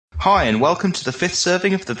Hi and welcome to the fifth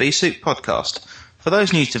serving of the vSoup podcast. For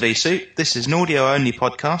those new to vSoup, this is an audio-only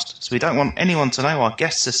podcast, so we don't want anyone to know our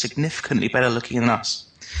guests are significantly better looking than us.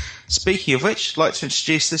 Speaking of which, I'd like to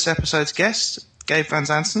introduce this episode's guest, Gabe Van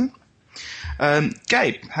Zanten.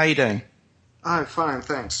 Gabe, how you doing? I'm fine,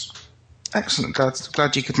 thanks. Excellent,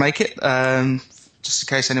 glad you could make it. Just in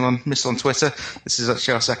case anyone missed on Twitter, this is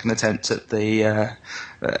actually our second attempt at the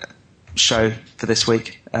show for this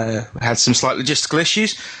week. We had some slight logistical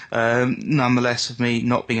issues, nonetheless, of me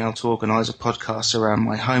not being able to organise a podcast around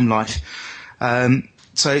my home life.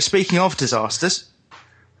 So speaking of disasters,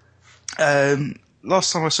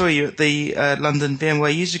 last time I saw you at the London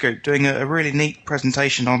VMware User Group doing a really neat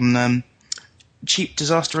presentation on cheap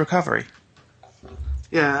disaster recovery.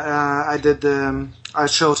 Yeah, I did. I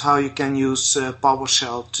showed how you can use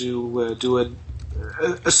PowerShell to do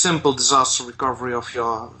a simple disaster recovery of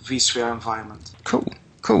your vSphere environment. Cool.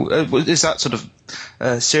 Is that sort of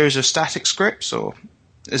a series of static scripts, or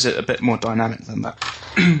is it a bit more dynamic than that?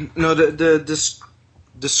 No,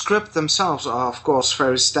 the script themselves are of course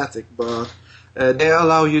very static, but they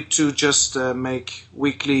allow you to just make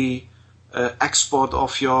weekly export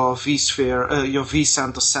of your vSphere, your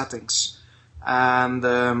vCenter settings, and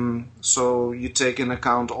so you take in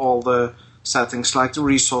account all the settings like the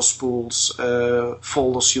resource pools,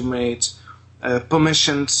 folders you made,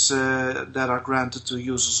 permissions that are granted to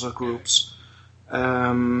users or groups,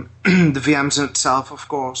 the VMs itself, of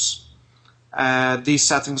course. These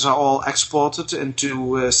settings are all exported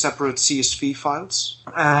into separate CSV files,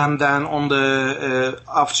 and then on the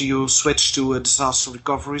after you switch to a disaster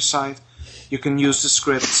recovery site, you can use the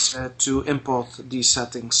scripts to import these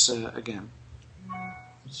settings again.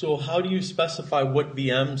 So how do you specify what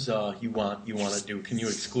VMs you want to do? Can you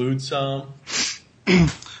exclude some?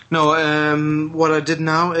 No, what I did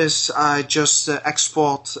now is I just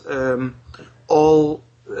export all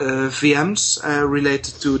VMs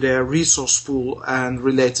related to their resource pool and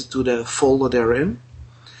related to the folder they're in.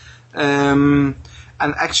 And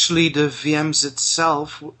actually the VMs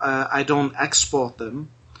itself, I don't export them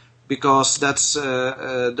because that's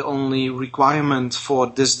the only requirement for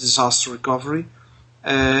this disaster recovery.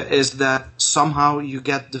 Is that somehow you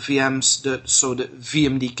get the VMs, so the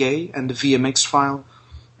VMDK and the VMX file,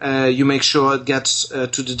 you make sure it gets to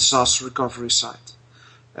the disaster recovery site.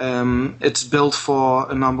 It's built for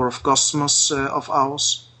a number of customers of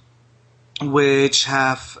ours, which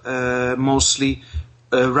have mostly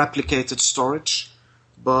replicated storage,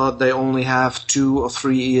 but they only have 2 or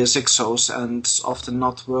 3 ESX hosts, and it's often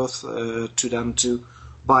not worth to them to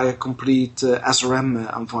buy a complete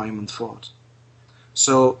SRM environment for it.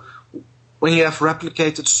 So when you have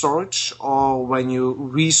replicated storage, or when you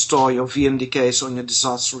restore your VMDKs on your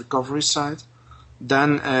disaster recovery site,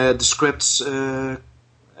 then the scripts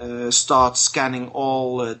start scanning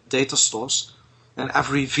all data stores, and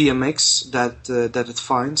every VMX that it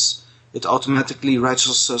finds, it automatically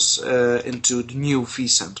registers into the new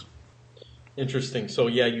vCenter. Interesting. So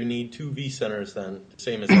yeah, you need 2 vCenters then,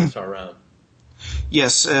 same as SRM.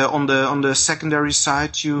 Yes, on the secondary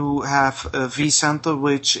side you have a vCenter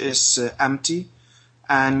which is empty,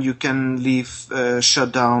 and you can leave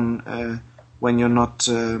shut down when you're not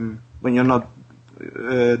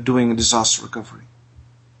doing a disaster recovery.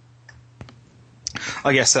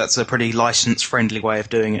 I guess that's a pretty license-friendly way of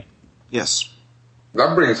doing it. Yes.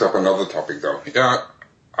 That brings up another topic, though. Yeah,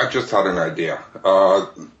 I just had an idea.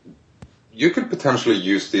 You could potentially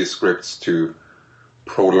use these scripts to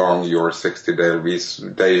prolong your 60-day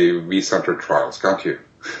vCenter trials, can't you?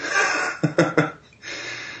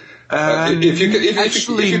 If you can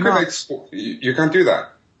export, you can't do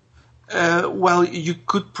that. Well, you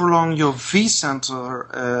could prolong your vCenter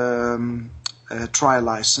trial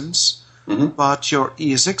license, but your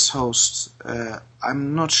ESX host,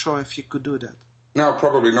 I'm not sure if you could do that. No,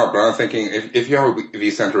 probably not. But I'm thinking if you have a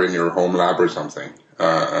vCenter in your home lab or something,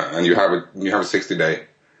 and you have a 60-day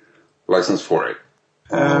license for it.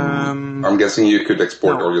 I'm guessing you could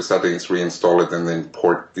export all your settings, reinstall it, and then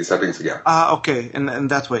port the settings again. Okay, in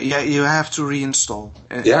that way. Yeah, you have to reinstall.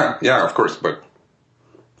 Yeah, of course, but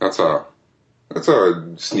that's a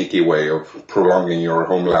sneaky way of prolonging your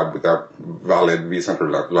home lab without valid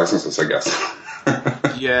vCenter licenses, I guess.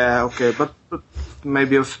 Yeah, okay, but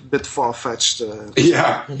maybe a bit far-fetched.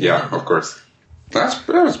 Yeah, of course. That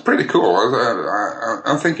was pretty cool.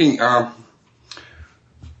 I'm thinking.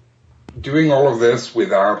 Doing all of this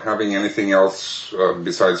without having anything else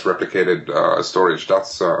besides replicated storage,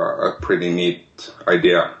 that's a pretty neat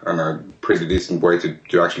idea and a pretty decent way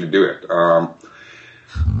to actually do it.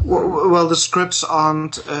 Well, the scripts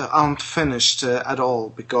aren't finished at all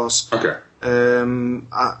because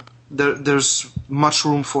there's much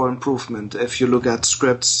room for improvement. If you look at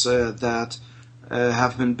scripts that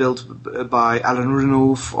have been built by Alan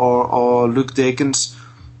Renouf or Luke Dakins,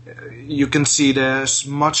 you can see there's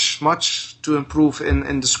much to improve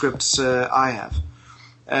in the scripts I have.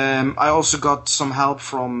 I also got some help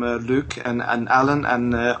from Luke and Alan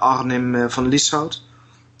and Arnim van Lieshout.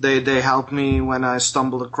 They helped me when I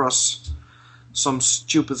stumbled across some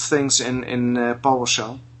stupid things in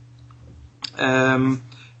PowerShell.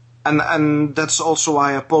 And that's also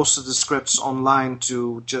why I posted the scripts online,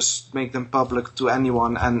 to just make them public to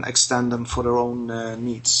anyone and extend them for their own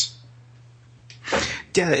needs.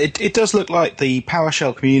 Yeah, it does look like the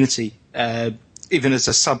PowerShell community, even as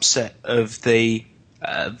a subset of the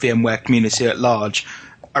VMware community at large,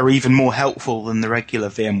 are even more helpful than the regular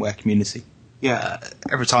VMware community. Yeah.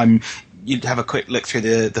 Every time you'd have a quick look through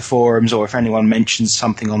the forums, or if anyone mentions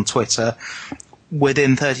something on Twitter,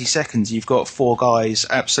 within 30 seconds you've got 4 guys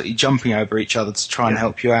absolutely jumping over each other to try and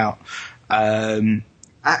help you out.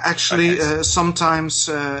 Sometimes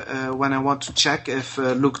when I want to check if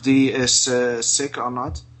Luke D is sick or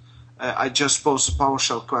not, I just post a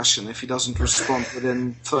PowerShell question. If he doesn't respond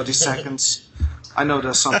within 30 seconds, I know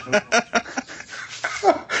there's something wrong.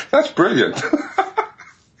 That's brilliant.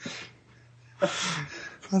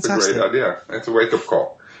 That's Fantastic. a great idea. It's a wake-up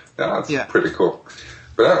call. Yeah, that's pretty cool.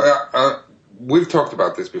 But we've talked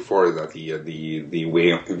about this before, that the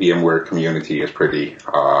VMware community is pretty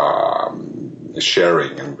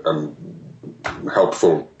sharing and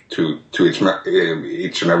helpful to each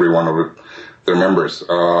and every one of their members.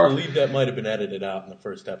 I believe that might have been edited out in the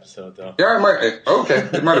first episode, though. Yeah, it might. Okay,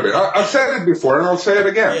 it might have been. I've said it before, and I'll say it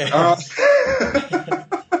again. Yeah.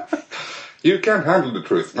 You can't handle the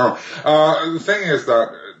truth. No. The thing is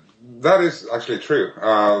that is actually true.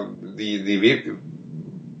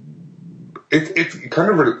 It kind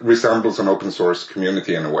of resembles an open source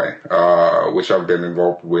community in a way, which I've been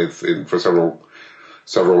involved with for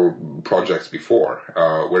several projects before,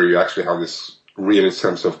 where you actually have this real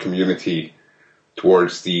sense of community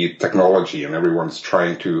towards the technology, and everyone's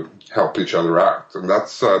trying to help each other out, and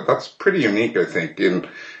that's pretty unique, I think, in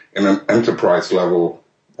an enterprise level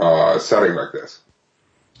setting like this.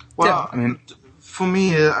 Well, yeah, I mean, for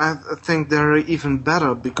me, I think they're even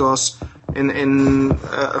better, because in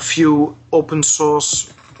a few open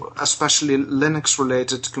source, especially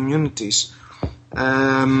Linux-related communities,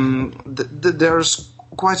 there's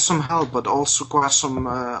quite some help, but also quite some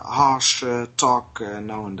harsh talk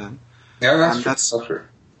now and then. Yeah, that's true.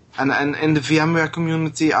 And in the VMware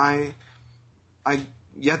community, I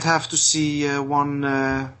yet have to see one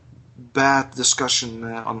bad discussion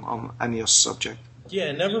on any subject.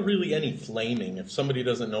 Yeah, never really any flaming. If somebody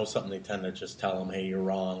doesn't know something, they tend to just tell them, "Hey, you're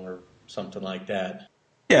wrong," or something like that.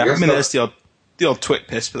 Yeah, I mean, there's the odd twit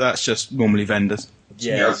piss, but that's just normally vendors.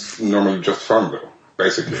 Yeah, it's normally just fun, though.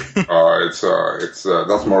 Basically, it's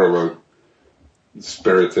that's more of a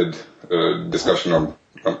spirited discussion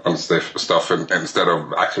on stuff, and instead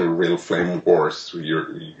of actual real flame wars.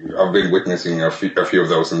 I've been witnessing a few of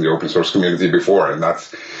those in the open source community before, and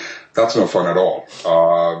that's no fun at all.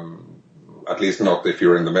 At least not if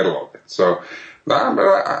you're in the middle of it. So, but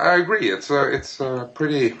I agree. It's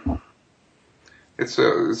pretty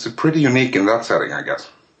unique in that setting, I guess.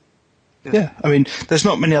 Yeah, I mean, there's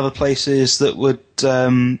not many other places that would,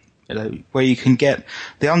 where you can get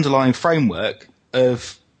the underlying framework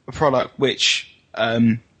of a product which,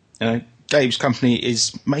 Gabe's company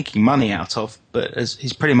is making money out of, but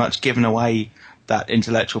he's pretty much given away that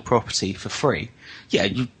intellectual property for free. Yeah,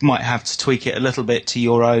 you might have to tweak it a little bit to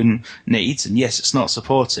your own needs, and yes, it's not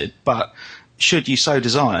supported, but should you so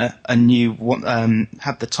desire, and you want,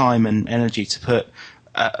 have the time and energy to put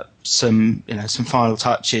some final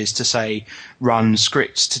touches to, say, run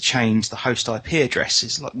scripts to change the host IP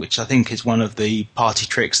addresses, which I think is one of the party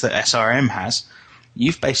tricks that SRM has,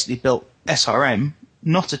 you've basically built SRM,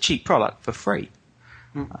 not a cheap product, for free,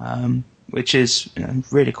 which is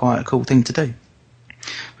really quite a cool thing to do.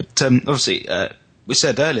 But obviously, we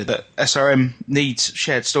said earlier that SRM needs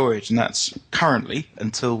shared storage, and that's currently,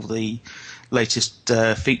 until the latest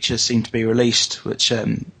features seem to be released, which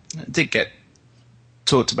did get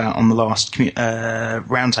talked about on the last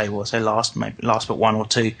roundtable. I say last but one or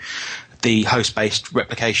two, the host-based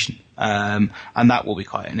replication, and that will be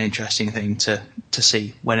quite an interesting thing to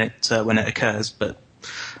see when it occurs. But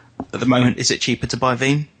at the moment, is it cheaper to buy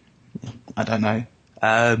Veeam? I don't know.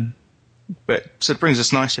 But so it brings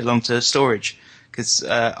us nicely along to storage, because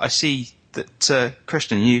I see that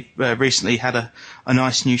Christian, you recently had a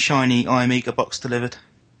nice new shiny iAmega box delivered.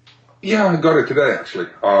 Yeah, I got it today, actually.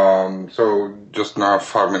 So just now,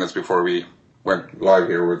 5 minutes before we went live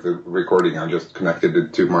here with the recording, I just connected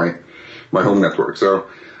it to my my home network. So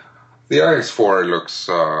the IX4 looks.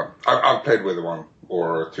 I've played with one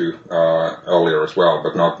or two earlier as well,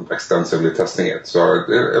 but not extensively testing it. So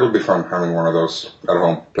it'll be fun having one of those at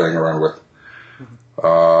home, playing around with.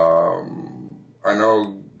 I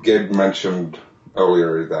know Gabe mentioned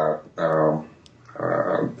earlier that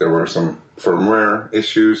there were some firmware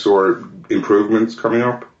issues or improvements coming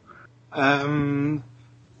up.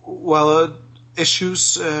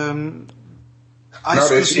 Issues.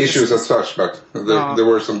 Not issues as such, but there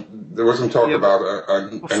was some talk about a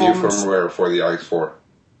new firmware for the IX4.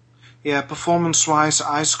 Yeah, performance-wise,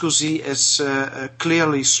 iSCSI is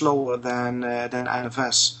clearly slower than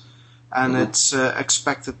NFS, and it's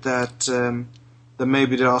expected that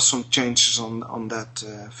maybe there are some changes on that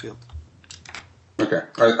field. Okay,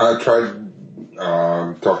 I tried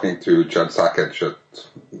talking to Chad Sackett at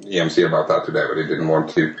EMC about that today, but he didn't want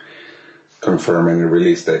to confirm any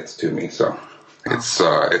release dates to me, so it's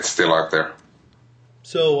still out there.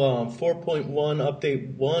 So 4.1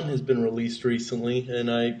 Update 1 has been released recently, and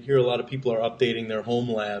I hear a lot of people are updating their home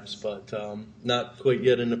labs, but not quite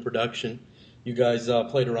yet into production. You guys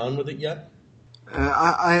played around with it yet?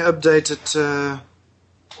 I updated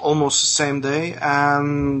almost the same day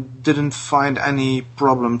and didn't find any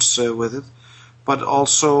problems with it. But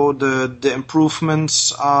also the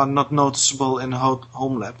improvements are not noticeable in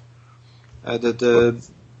home lab. The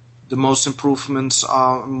most improvements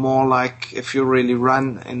are more like if you really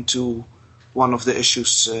ran into one of the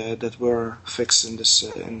issues that were fixed in this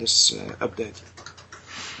update.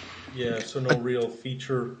 Yeah, so no real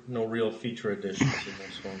feature additions in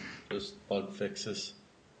this one, just bug fixes.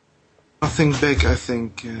 Nothing big, I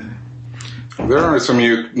think. There are some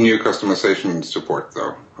new customization support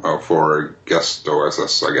though for guest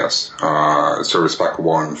OSS, I guess. Service Pack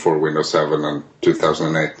 1 for Windows 7 and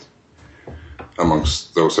 2008.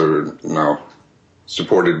 Amongst those are now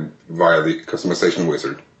supported via the customization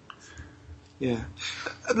wizard. Yeah.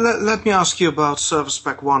 Let me ask you about Service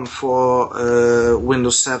Pack 1 for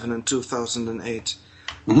Windows 7 and 2008.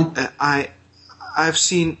 Mm-hmm. I've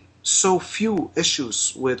seen so few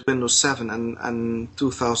issues with Windows 7 and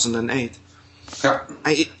 2008. Yeah.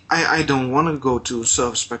 I don't want to go to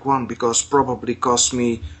Service Pack 1 because probably cost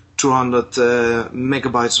me 200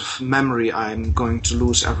 megabytes of memory I'm going to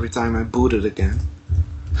lose every time I boot it again.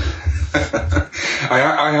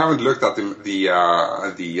 I haven't looked at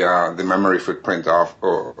the memory footprint of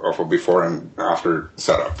a before and after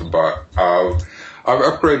setup, but I've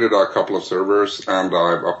upgraded a couple of servers and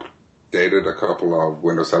I've updated a couple of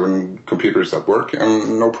Windows 7 computers at work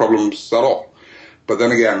and no problems at all. But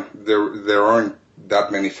then again, there aren't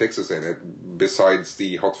that many fixes in it besides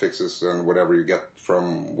the hot fixes and whatever you get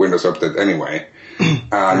from Windows Update anyway,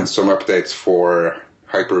 and some updates for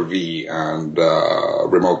Hyper-V and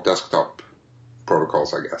remote desktop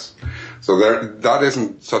protocols, I guess. So that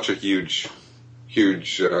isn't such a huge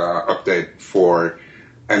update for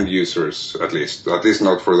end users, at least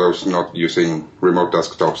not for those not using remote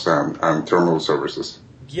desktops and terminal services.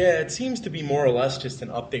 Yeah, it seems to be more or less just an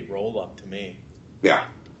update roll-up to me. Yeah.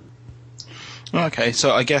 Okay,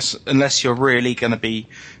 so I guess unless you're really going to be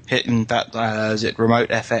hitting that, remote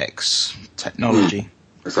FX technology.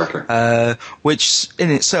 Exactly. Which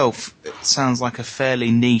in itself sounds like a fairly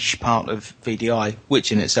niche part of VDI,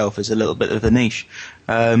 which in itself is a little bit of a niche.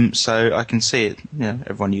 So I can see it,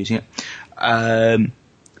 everyone using it.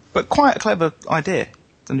 But quite a clever idea. I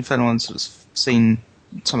don't know if anyone's sort of seen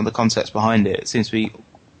some of the concepts behind it. It seems to be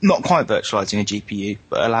not quite virtualizing a GPU,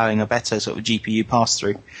 but allowing a better sort of GPU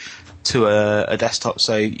pass-through to a desktop.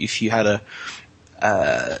 So if you had a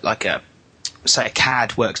CAD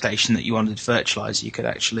workstation that you wanted to virtualize, you could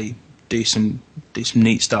actually do some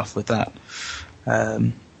neat stuff with that.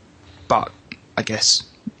 But I guess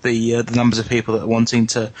the numbers of people that are wanting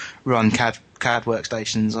to run CAD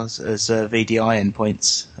workstations as VDI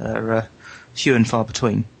endpoints are few and far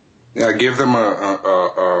between. Yeah, give them one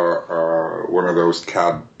of those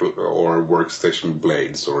CAD or workstation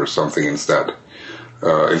blades or something instead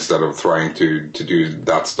of trying to do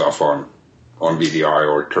that stuff on VDI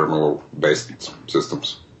or terminal-based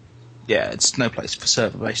systems. Yeah, it's no place for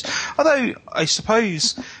server-based. Although, I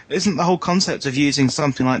suppose, isn't the whole concept of using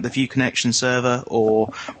something like the View Connection server or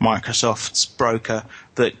Microsoft's broker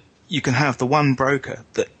that you can have the one broker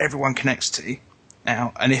that everyone connects to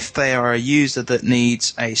now, and if they are a user that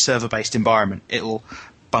needs a server-based environment, it'll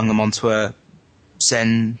bung them onto a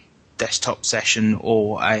Zen desktop session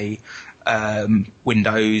or a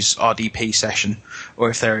Windows RDP session,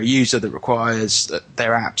 or if they're a user that requires that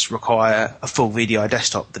their apps require a full VDI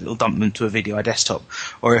desktop, that it'll dump them to a VDI desktop,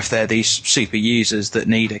 or if they're these super users that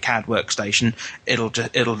need a CAD workstation,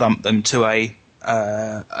 it'll dump them to a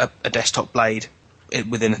a desktop blade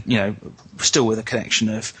within, still with a connection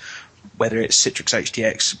of whether it's Citrix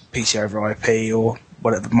HDX, PC over IP, or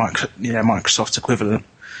whatever Microsoft's equivalent,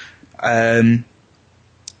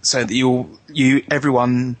 so that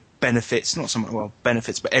everyone benefits, not someone well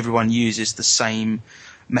benefits, but everyone uses the same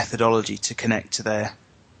methodology to connect to their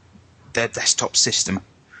desktop system.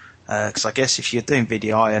 Because I guess if you're doing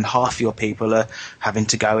VDI and half your people are having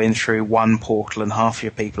to go in through one portal and half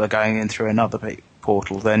your people are going in through another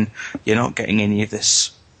portal, then you're not getting any of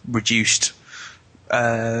this reduced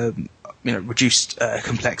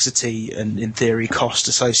complexity and, in theory, cost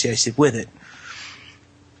associated with it.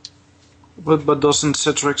 But doesn't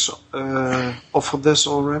Citrix offer this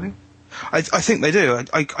already? I think they do.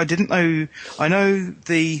 I didn't know. I know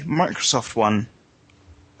the Microsoft one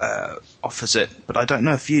offers it, but I don't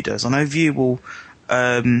know if Vue does. I know Vue will.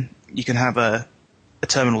 You can have a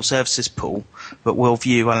terminal services pool, but will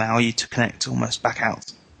Vue allow you to connect almost back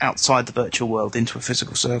outside the virtual world into a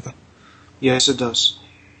physical server? Yes, it does.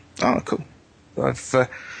 Oh, cool. I've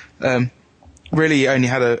really only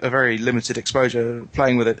had a very limited exposure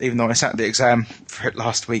playing with it, even though I sat the exam for it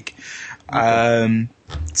last week. Okay.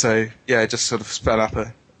 So, yeah, just sort of spun up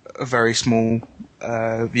a very small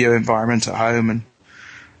Vue environment at home,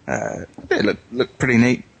 and it looked pretty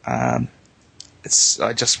neat. I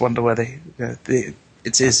just wonder whether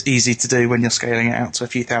it's as easy to do when you're scaling it out to a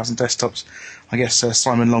few thousand desktops. I guess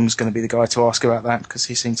Simon Long's going to be the guy to ask about that, because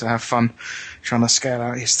he seemed to have fun trying to scale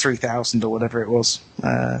out his 3,000 or whatever it was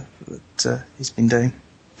that he's been doing.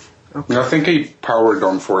 Okay. I think he powered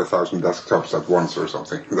on 4,000 desktops at once or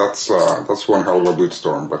something. That's one hell of a boot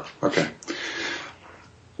storm, but okay.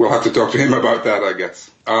 We'll have to talk to him about that, I guess.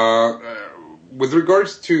 With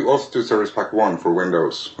regards to Service Pack 1 for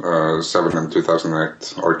Windows 7 and 2008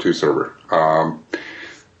 R2 server,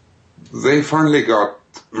 they finally got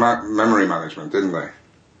memory management, didn't they?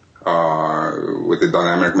 With the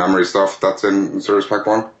dynamic memory stuff that's in Service Pack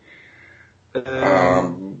 1? That's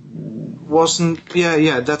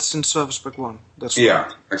in Service Pack 1. That's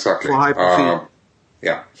yeah, exactly. For Hyper-V.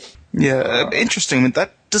 Yeah. Yeah, interesting.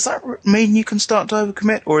 Does that mean you can start to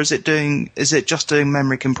overcommit, or is it just doing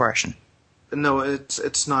memory compression? No,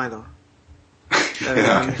 it's neither.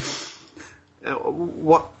 Yeah.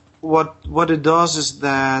 What it does is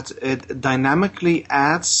that it dynamically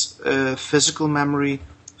adds physical memory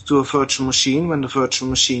to a virtual machine when the virtual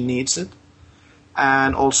machine needs it,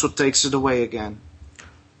 and also takes it away again.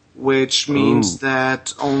 Which means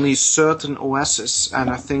that only certain OSs, and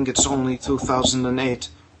I think it's only 2008,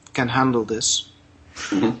 can handle this.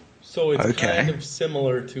 Mm-hmm. So it's kind of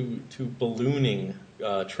similar to ballooning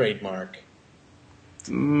trademark.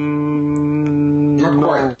 Not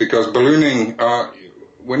quite, because ballooning,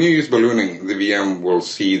 when you use ballooning, the VM will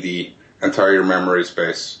see the entire memory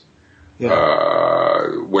space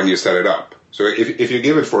when you set it up. So if you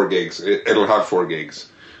give it 4 gigs, it'll have 4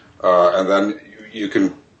 gigs. And then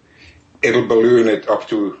it'll balloon it up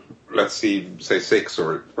to, let's say 6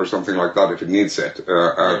 or something like that if it needs it.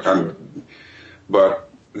 But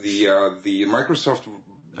the Microsoft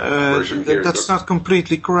version here... That's not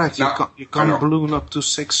completely correct. You can't balloon up to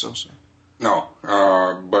 6 or so. No,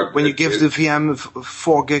 but... When you give the VM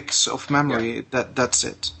 4 gigs of memory, that's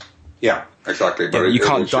it. Yeah, exactly. But you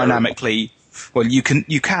can't dynamically... Well, you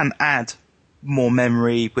can add more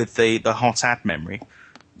memory with the hot add memory.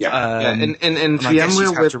 Yeah. In and VMware... I guess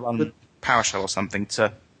you'd have to run PowerShell or something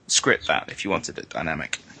to script that if you wanted it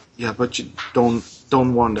dynamic. Yeah, but you don't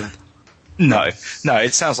want that. No,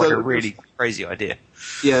 it sounds like a really crazy idea.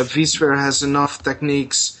 Yeah, vSphere has enough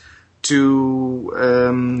techniques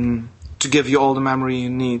to give you all the memory you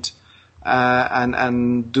need,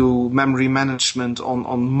 and do memory management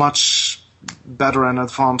on much better and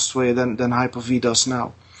advanced way than Hyper-V does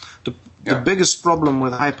now. The biggest problem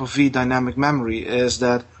with Hyper-V dynamic memory is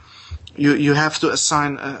that you have to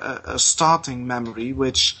assign a starting memory,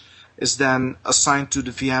 which is then assigned to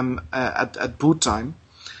the VM at boot time.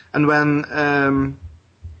 And when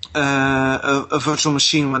a virtual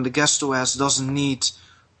machine, when the guest OS doesn't need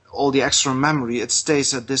all the extra memory, it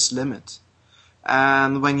stays at this limit.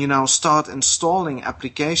 And when you now start installing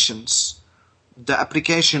applications, the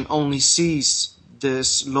application only sees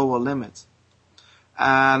this lower limit.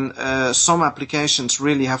 And some applications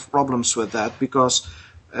really have problems with that, because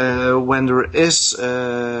when there is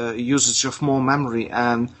usage of more memory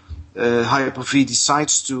and Hyper-V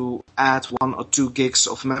decides to add 1 or 2 gigs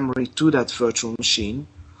of memory to that virtual machine,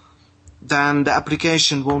 then the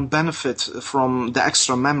application won't benefit from the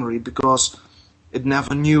extra memory, because it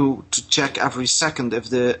never knew to check every second if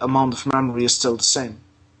the amount of memory is still the same.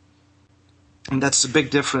 And that's the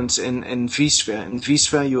big difference in vSphere. In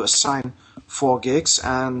vSphere, you assign 4 gigs,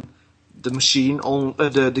 and the machine,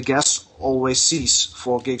 the guest always sees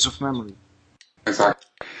 4 gigs of memory. Exactly.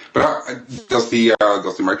 But does the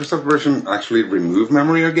Microsoft version actually remove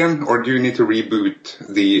memory again, or do you need to reboot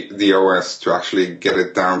the OS to actually get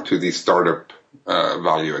it down to the startup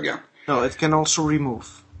value again? No, it can also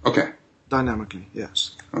remove. Okay. Dynamically,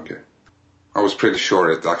 yes. Okay. I was pretty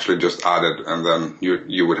sure it actually just added, and then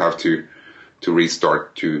you would have to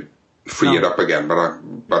restart to free it up again.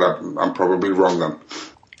 But I'm probably wrong then.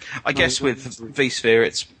 I guess with vSphere,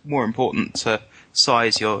 it's more important to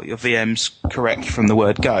size your VMs correct from the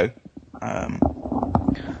word go.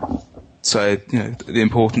 So, the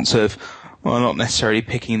importance of, not necessarily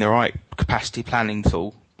picking the right capacity planning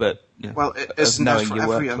tool, but isn't that for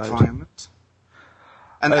every environment?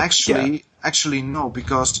 And actually no,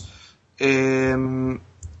 because in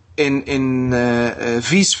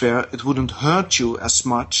vSphere it wouldn't hurt you as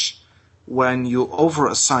much when you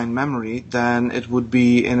over-assign memory than it would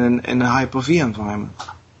be in a Hyper-V environment.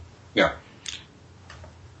 Yeah.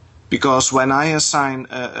 Because when I assign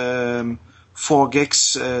 4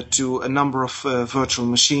 gigs to a number of virtual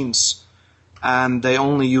machines and they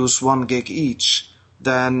only use 1 gig each,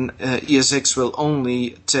 then ESX will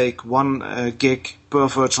only take 1 gig per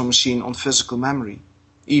virtual machine on physical memory.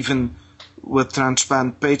 Even with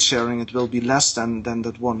transparent page sharing, it will be less than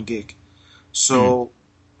that 1 gig. So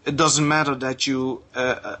it doesn't matter that you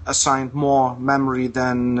assigned more memory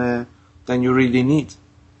than you really need.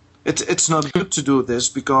 It's not good to do this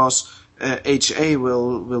because HA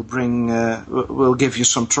will give you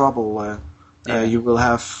some trouble. You will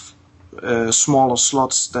have smaller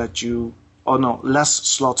slots less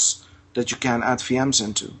slots that you can add VMs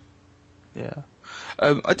into. Yeah.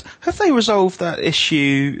 Have they resolved that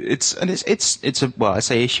issue? It's a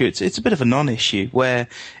bit of a non-issue where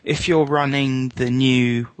if you're running the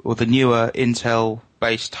new or the newer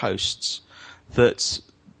Intel-based hosts, that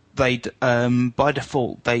they by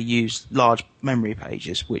default they use large memory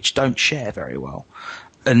pages which don't share very well,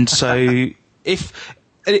 and so if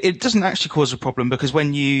it doesn't actually cause a problem because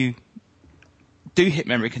when you do hit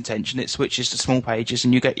memory contention, it switches to small pages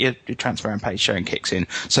and you get your transparent page sharing kicks in.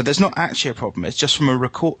 So there's not actually a problem. It's just from a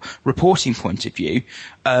reporting point of view,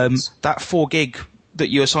 that 4 gig that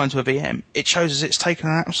you assign to a VM, it shows as it's taken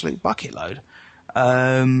an absolute bucket load.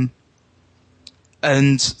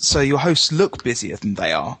 And so your hosts look busier than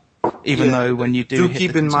they are, even though when you do hit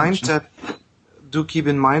keep in mind that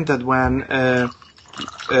when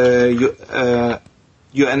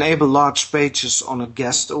you enable large pages on a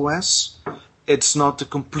guest OS, it's not the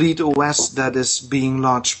complete OS that is being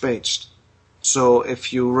large paged. So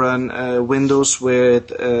if you run Windows with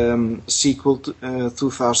SQL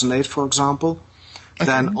 2008, for example,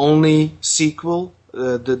 then only SQL,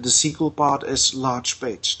 the SQL part is large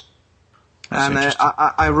paged. And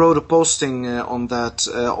I wrote a posting on that,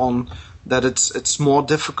 that it's more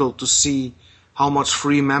difficult to see how much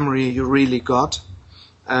free memory you really got.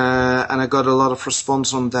 And I got a lot of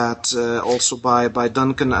response on that also by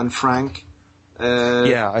Duncan and Frank.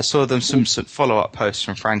 I saw some follow-up posts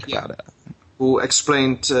from Frank about it. Who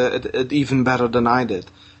explained it even better than I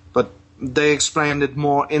did. But they explained it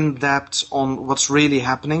more in depth on what's really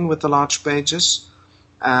happening with the large pages.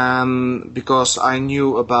 Because I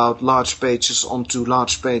knew about large pages onto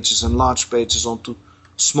large pages and large pages onto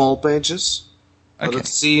small pages. But it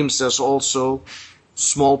seems there's also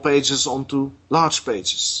small pages onto large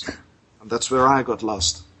pages. And that's where I got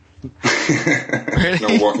lost. No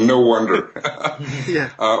wonder.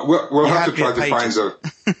 Yeah. We'll have to try to find those.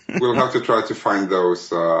 We'll have to try to find those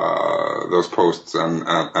posts and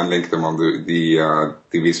link them on the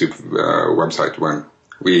vSoup website when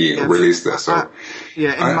we release this. So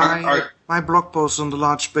my blog posts on the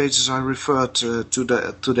large pages, I referred to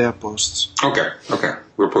their posts. Okay.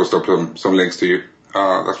 We'll post up some links to you.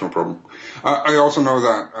 That's no problem. I also know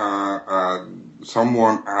that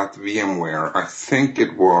someone at VMware, I think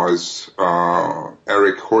it was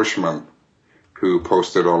Eric Horschman, who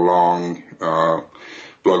posted a long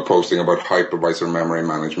blog posting about hypervisor memory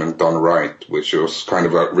management done right, which was kind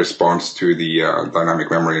of a response to the dynamic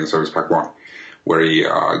memory in Service Pack 1, where he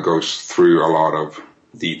goes through a lot of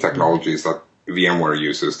the technologies that VMware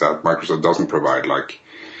uses that Microsoft doesn't provide, like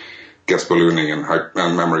guest ballooning and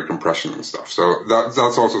memory compression and stuff. So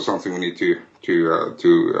that's also something we need to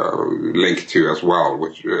link to as well,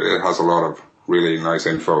 which it has a lot of really nice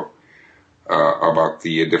info about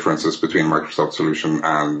the differences between Microsoft solution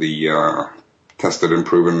and the tested and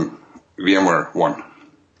proven VMware one.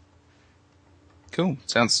 Cool.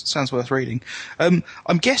 Sounds worth reading. I'm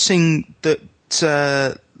guessing that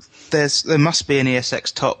there must be an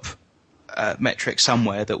ESX top metric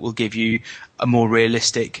somewhere that will give you a more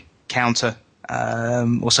realistic counter,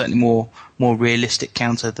 or certainly more realistic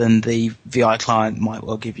counter than the VI client might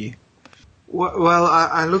well give you. Well,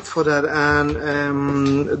 I looked for that,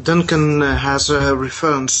 and Duncan has a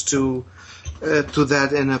reference to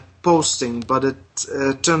that in a posting, but it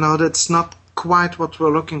turned out it's not quite what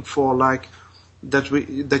we're looking for. Like that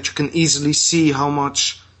you can easily see how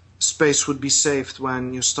much space would be saved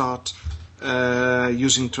when you start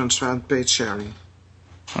using transparent page sharing.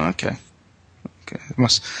 Okay.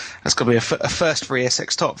 That's got to be a first for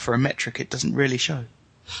ESX Top for a metric it doesn't really show.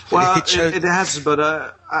 Well, it has, but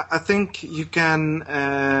I think you can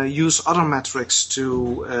use other metrics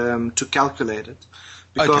to calculate it.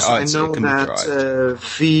 Because I know that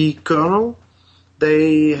vKernel,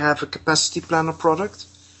 they have a capacity planner product,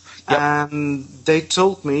 and they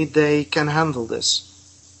told me they can handle this.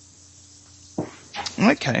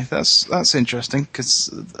 Okay, that's interesting,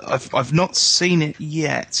 because I've not seen it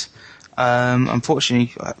yet.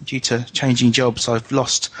 Unfortunately, due to changing jobs, I've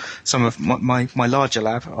lost some of my larger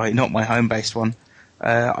lab, not my home-based one.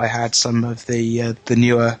 I had some of the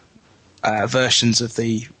newer versions of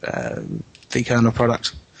the vKernel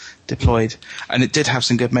product deployed, and it did have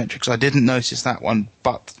some good metrics. I didn't notice that one,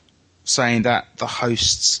 but saying that the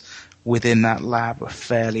hosts within that lab were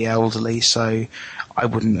fairly elderly, so I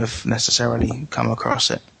wouldn't have necessarily come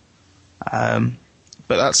across it.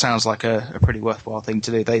 But that sounds like a pretty worthwhile thing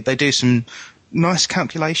to do. They do some nice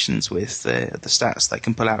calculations with the stats they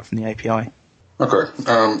can pull out from the API. Okay.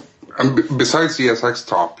 And besides ESX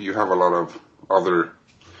Top, you have a lot of other,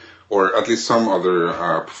 or at least some other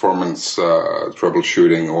performance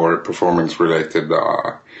troubleshooting or performance-related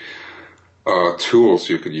tools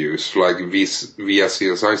you could use, like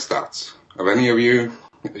VSCSI stats. Have any of you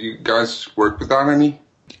guys worked with that any?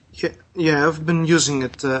 Yeah, I've been using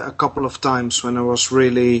it a couple of times when I was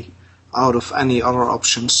really out of any other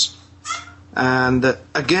options. And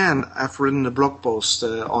again, I've written a blog post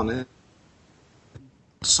on it.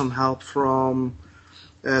 Some help from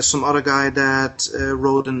some other guy that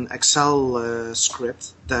wrote an Excel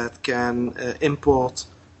script that can import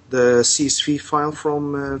the CSV file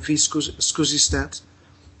from vSCSI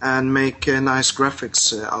and make nice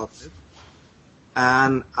graphics out of it.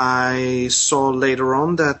 And I saw later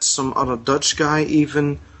on that some other Dutch guy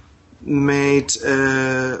even made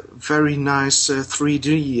very nice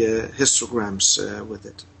 3D histograms with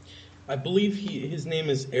it. I believe his name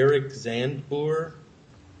is Eric Zandboer.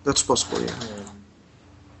 That's possible,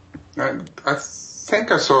 yeah. I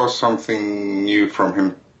think I saw something new from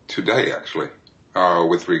him today, actually,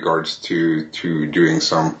 with regards to doing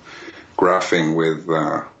some graphing with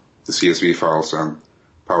the CSV files and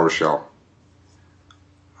PowerShell.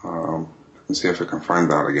 Let's see if I can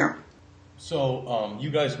find that again. So you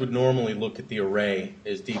guys would normally look at the array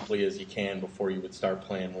as deeply as you can before you would start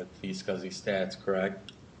playing with these SCSI stats,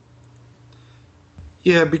 correct?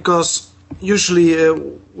 Yeah, because usually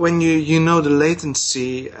when you know the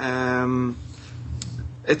latency,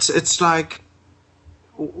 it's like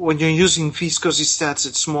when you're using vSCSI stats,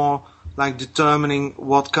 it's more like determining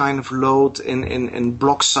what kind of load in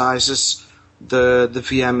block sizes the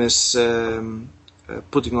VM is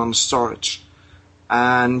putting on the storage.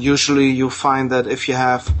 And usually you find that if you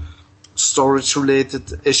have storage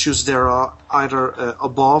related issues, there are either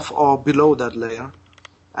above or below that layer,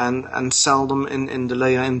 and seldom in the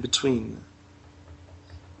layer in between.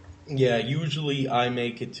 Yeah, usually I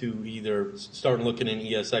make it to either start looking in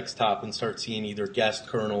ESX Top and start seeing either guest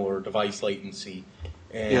kernel or device latency,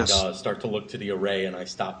 and start to look to the array, and I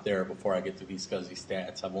stop there before I get to these SCSI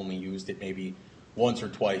stats. I've only used it maybe once or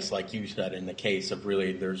twice, like you said, in the case of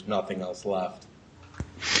really there's nothing else left.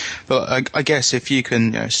 But I guess if you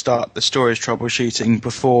can start the storage troubleshooting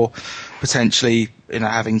before potentially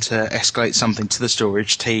having to escalate something to the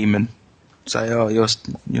storage team and say, oh, your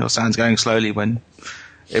sound's going slowly, when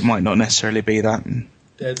it might not necessarily be that. And,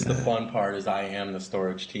 that's the fun part, is I am the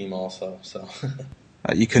storage team also, so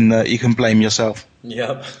you can blame yourself.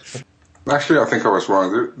 Yep. Actually, I think I was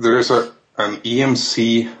wrong. There is an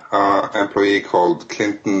EMC employee called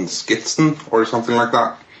Clinton Skitson or something like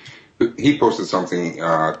that. He posted something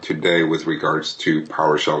today with regards to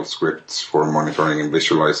PowerShell scripts for monitoring and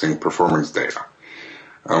visualizing performance data.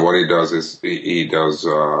 And what he does is he does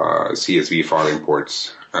CSV file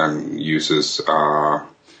imports and uses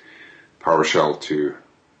PowerShell to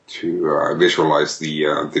visualize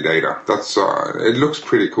the data. That's it looks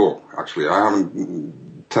pretty cool, actually. I haven't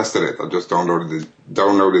tested it. I just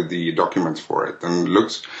downloaded the documents for it, and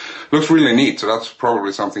looks really neat. So that's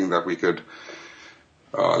probably something that we could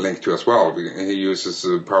link to as well. He uses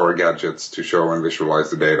Power Gadgets to show and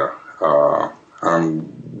visualize the data.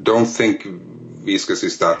 don't think viscosity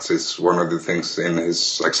stats is one of the things in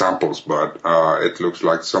his examples, but it looks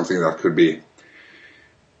like something that could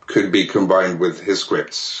be combined with his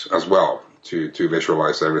scripts as well to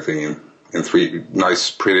visualize everything in three nice,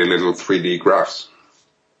 pretty little 3D graphs.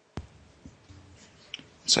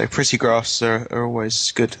 So pretty graphs are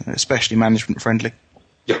always good, especially management friendly.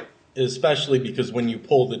 Yeah. Especially because when you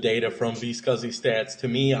pull the data from vSCSI stats, to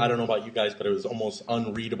me, I don't know about you guys, but it was almost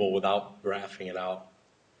unreadable without graphing it out.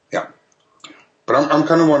 Yeah. But I'm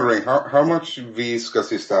kind of wondering, how much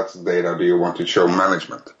vSCSI stats data do you want to show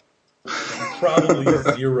management? Probably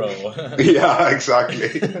 0. Yeah,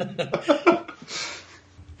 exactly.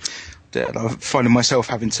 Yeah, I'm finding myself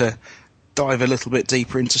having to dive a little bit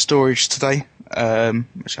deeper into storage today,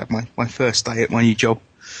 which I had my first day at my new job.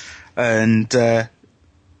 And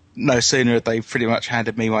no sooner had they pretty much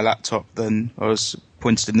handed me my laptop than I was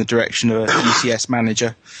pointed in the direction of a UCS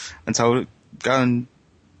manager and told, go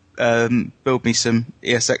and build me some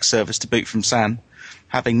ESX servers to boot from SAN,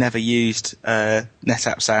 having never used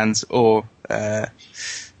NetApp SANs or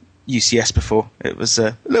UCS before. It was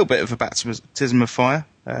a little bit of a baptism of fire,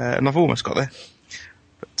 and I've almost got there.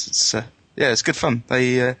 But it's good fun.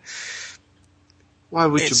 Why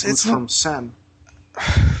would you boot from SAN?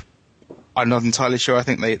 I'm not entirely sure. I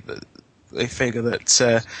think they figure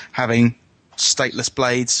that having stateless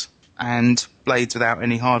blades and blades without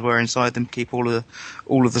any hardware inside them keep all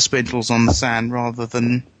of the spindles on the SAN rather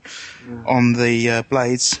than on the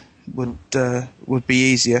blades would be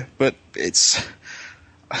easier. But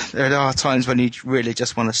there are times when you really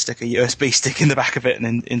just want to stick a USB stick in the back of it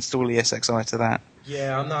and install ESXi to that.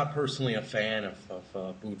 Yeah, I'm not personally a fan of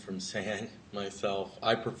boot from SAN myself.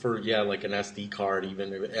 I prefer, like an SD card,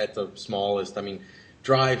 even at the smallest. I mean,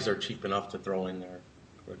 drives are cheap enough to throw in there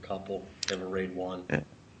for a couple. They have a RAID 1. Yeah.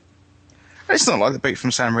 It's not like the boot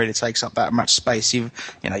from SAN really takes up that much space. You're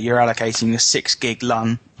allocating a 6 gig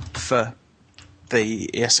LUN for the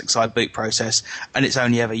ESXi boot process, and it's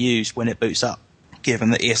only ever used when it boots up,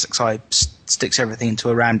 given that ESXi sticks everything into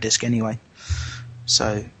a RAM disk anyway.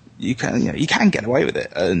 So you can get away with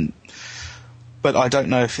it, but I don't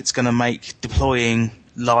know if it's going to make deploying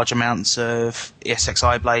large amounts of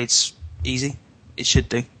ESXi blades easy. It should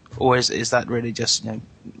do, or is that really just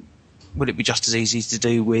would it be just as easy to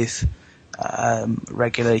do with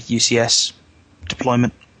regular UCS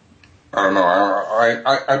deployment? I don't know.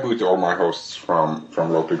 I boot all my hosts from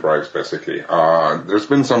local drives basically. There's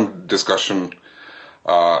been some discussion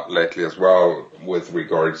lately as well with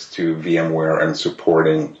regards to VMware and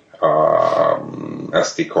supporting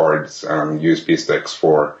SD cards and USB sticks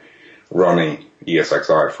for running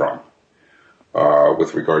ESXi from,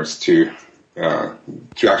 with regards to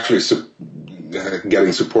actually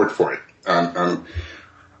getting support for it. And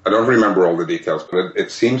I don't remember all the details, but it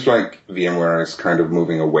seems like VMware is kind of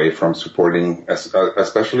moving away from supporting,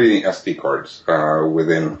 especially SD cards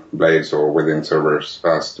within blades or within servers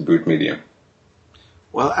as the boot medium.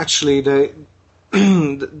 Well, actually,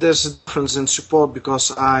 there's a difference in support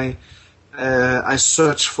because I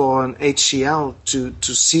searched for an HCL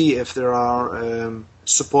to see if there are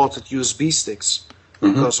supported USB sticks,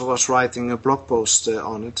 because I was writing a blog post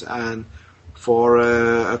on it, and for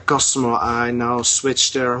a customer I now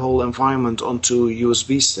switched their whole environment onto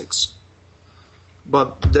USB sticks.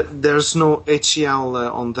 But there's no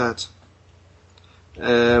HCL on that.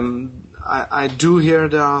 I do hear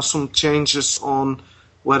there are some changes on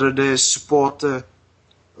whether they support the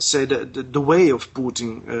way of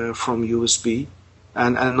booting from USB,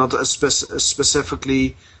 and not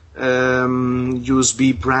specifically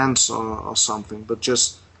USB brands or something, but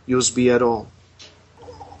just USB at all.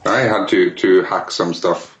 I had to hack some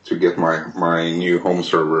stuff to get my new home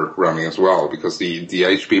server running as well, because the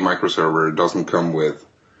HP microserver doesn't come with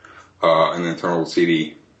an internal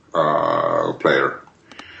CD player.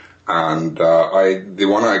 And the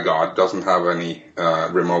one I got doesn't have any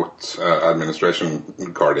remote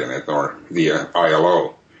administration card in it, or the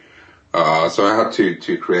ILO. So I had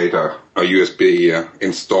to create a USB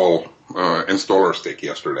installer stick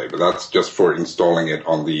yesterday, but that's just for installing it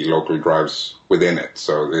on the local drives within it.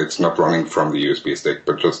 So it's not running from the USB stick,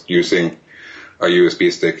 but just using a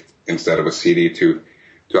USB stick instead of a CD to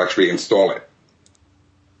actually install it.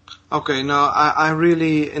 Okay, now I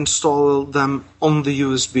really install them on the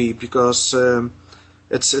USB because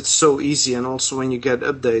it's so easy, and also when you get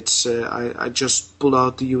updates, I just pull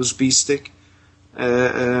out the USB stick,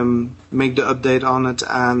 make the update on it,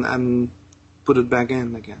 and put it back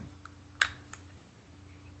in again.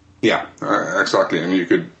 Yeah, exactly, and you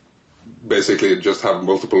could basically just have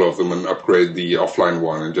multiple of them and upgrade the offline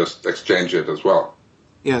one and just exchange it as well.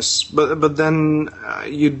 Yes, but then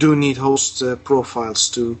you do need host profiles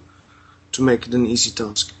to make it an easy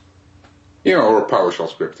task. Yeah, or PowerShell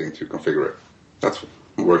scripting to configure it. That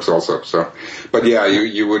works also. So, but yeah,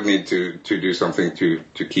 you would need to do something to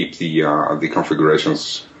keep the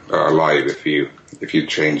configurations live if you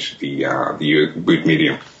change the boot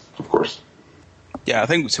medium, of course. Yeah, I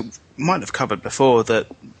think we might have covered before that,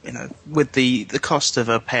 with the cost of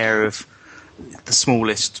a pair of the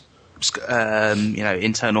smallest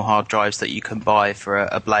internal hard drives that you can buy for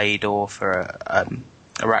a blade or for a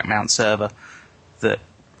rack mount server, that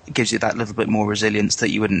gives you that little bit more resilience that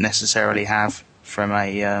you wouldn't necessarily have from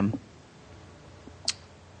a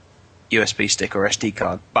USB stick or SD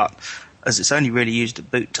card. But as it's only really used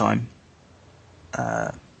at boot time,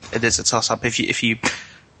 it is a toss-up. If you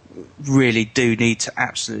really do need to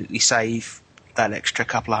absolutely save that extra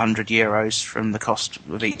couple of €100 from the cost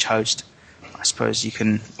of each host, I suppose you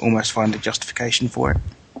can almost find a justification for it.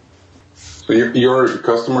 So your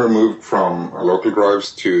customer moved from local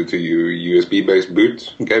drives to USB-based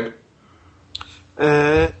boot, Gabe?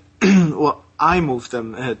 Well, I moved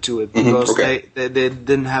them to it because they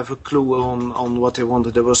didn't have a clue on what they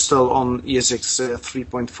wanted. They were still on ESX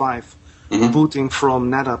 3.5, booting from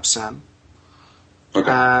NetApp SAN. Okay.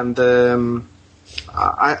 And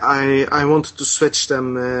I wanted to switch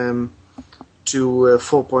them to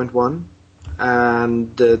 4.1,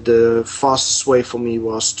 and the fastest way for me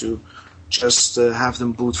was to just have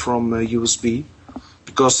them boot from USB,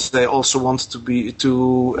 because they also wanted to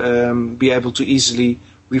be able to easily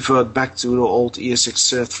revert back to the old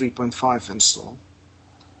ESX 3.5 install.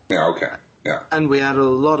 Yeah. Okay. Yeah. And we had a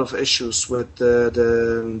lot of issues with the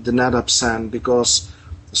NetApp SAN because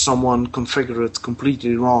someone configured it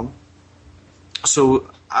completely wrong. So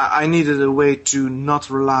I needed a way to not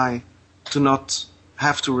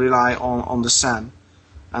have to rely on the SAN,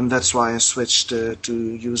 and that's why I switched to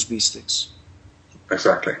USB sticks.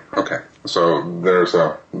 Exactly. Okay. So there's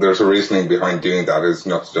a reasoning behind doing that. It's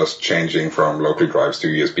not just changing from local drives to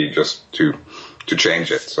USB just to change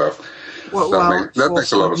it. So that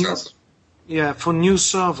makes a lot of sense. Yeah, for new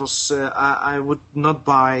servers, I would not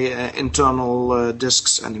buy internal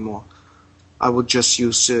disks anymore. I would just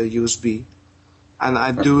use USB. And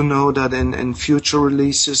I do know that in future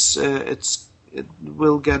releases, it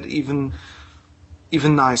will get even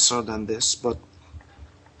nicer than this, but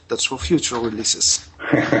that's for future releases.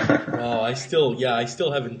 Oh, I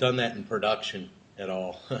still haven't done that in production at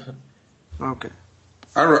all. Okay.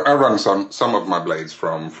 I run some of my blades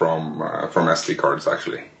from SD cards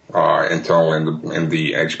actually, internal in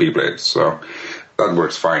the HP blades, so that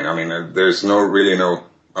works fine. I mean, there's no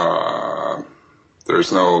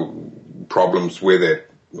problems with it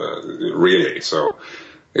really, so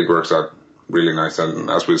it works out really nice. And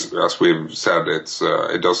as we've said,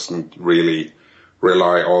 it doesn't really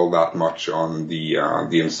rely all that much on the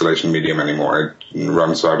installation medium anymore. It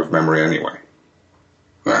runs out of memory anyway.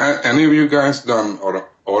 Any of you guys done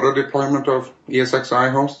auto deployment of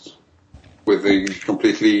ESXi hosts with the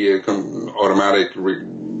completely automatic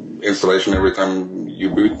installation every time you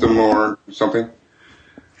boot them or something?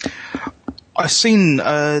 I've seen,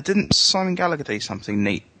 didn't Simon Gallagher do something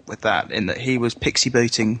neat with that, in that he was pixie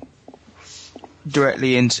booting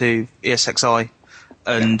directly into ESXi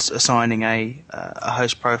and assigning a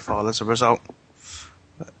host profile as a result.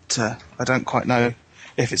 But I don't quite know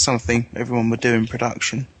if it's something everyone would do in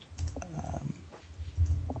production.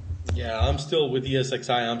 Yeah, I'm still with ESXi.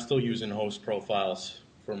 I'm still using host profiles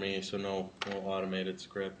for me, so no automated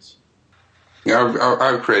scripts. Yeah,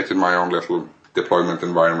 I've created my own little deployment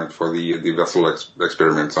environment for the vessel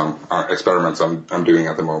experiments I'm doing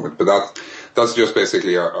at the moment. But that's just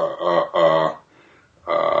basically a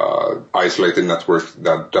isolated network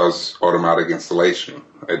that does automatic installation.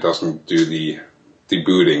 It doesn't do the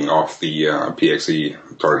booting of the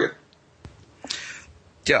PXE target.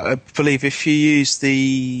 Yeah, I believe if you use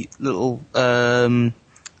the little,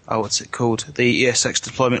 what's it called? The ESX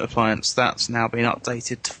deployment appliance, that's now been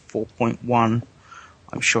updated to 4.1.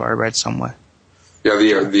 I'm sure I read somewhere. Yeah,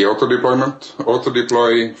 the auto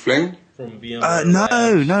deploy Fling. From VMware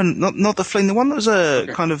no, not the Fling. The one that was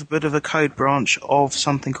kind of a bit of a code branch of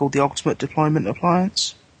something called the Ultimate Deployment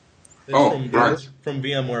Appliance. It's from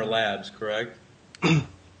VMware Labs, correct?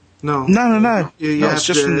 No. It's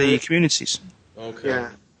just from the communities. Okay.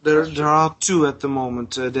 Yeah, there are two at the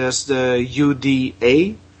moment. There's the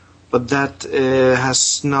UDA, but that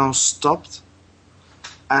has now stopped.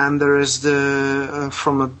 And there is the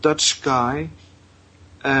from a Dutch guy,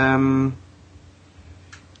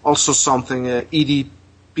 also something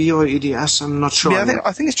EDP or EDS. I'm not sure. Yeah,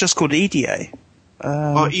 I think it's just called EDA.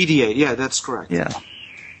 EDA. Yeah, that's correct. Yeah.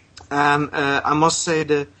 And I must say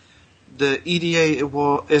the EDA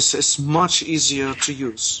is much easier to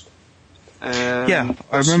use. Yeah,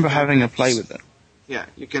 I remember having a play with it. Yeah,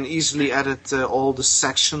 you can easily edit all the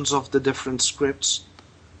sections of the different scripts.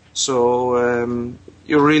 So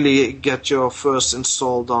you really get your first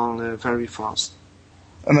install done very fast.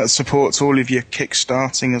 And that supports all of your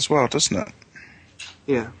kickstarting as well, doesn't it?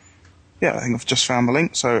 Yeah. Yeah, I think I've just found the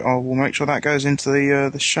link, so I will make sure that goes into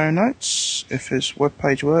the show notes if his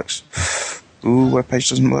webpage works. Ooh, webpage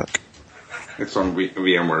doesn't work. It's on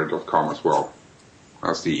VMware.com as well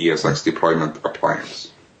as the ESX deployment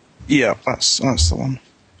appliance. Yeah, that's the one.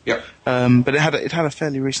 Yeah. But it had a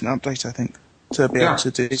fairly recent update, I think, to be able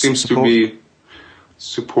to do some seems support. to be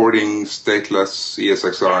supporting stateless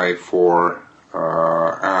ESXi for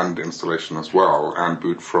and installation as well, and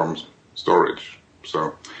boot from storage.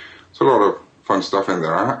 So it's a lot of fun stuff in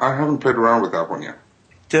there. I haven't played around with that one yet.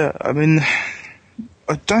 Yeah, I mean,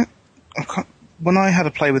 when I had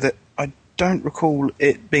a play with it, I don't recall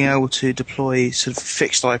it being able to deploy sort of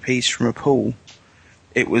fixed IPs from a pool.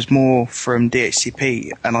 It was more from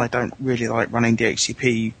DHCP, and I don't really like running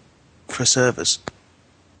DHCP for servers.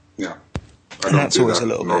 Yeah. And that's always a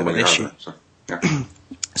little bit of an issue. Yeah.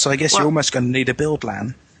 So I guess you're almost going to need a build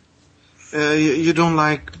LAN. You don't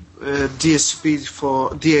like DHCP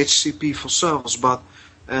for servers, but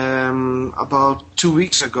about 2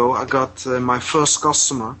 weeks ago I got my first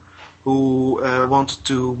customer who wanted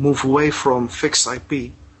to move away from fixed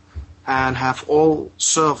IP and have all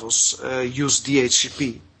servers use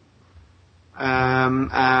DHCP.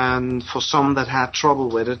 And for some that had trouble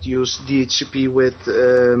with it, use DHCP with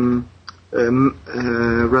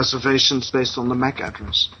reservations based on the MAC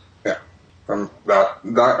address. Yeah,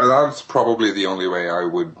 that's probably the only way I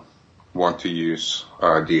would want to use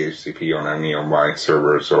DHCP on any of my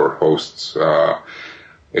servers or hosts.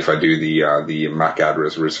 If I do the MAC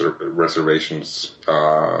address reservations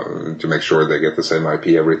to make sure they get the same IP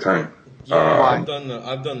every time. Yeah, I've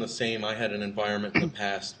done the same. I had an environment in the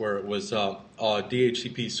past where it was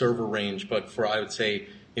DHCP server range, but for I would say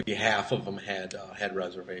maybe half of them had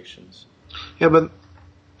reservations. Yeah, but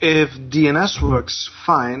if DNS works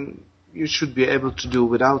fine, you should be able to do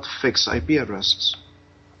without fixed IP addresses.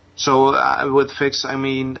 So with fixed, I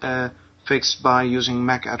mean fixed by using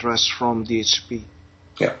MAC address from DHCP.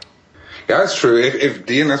 Yeah, that's true. If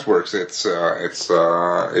DNS works, it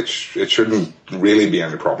shouldn't really be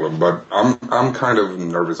any problem. But I'm kind of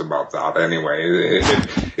nervous about that anyway.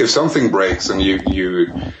 If something breaks and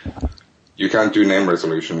you can't do name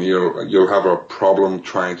resolution, you'll have a problem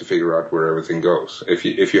trying to figure out where everything goes. If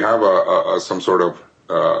you have some sort of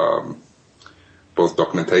both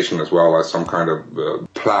documentation as well as some kind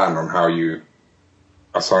of plan on how you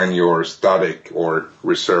assign your static or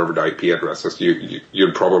reserved IP addresses,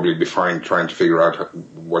 you'll probably be fine trying to figure out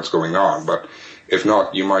what's going on. But if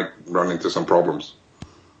not, you might run into some problems.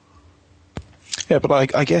 Yeah,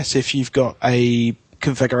 but I guess if you've got a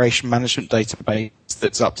configuration management database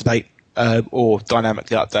that's up to date or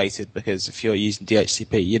dynamically updated, because if you're using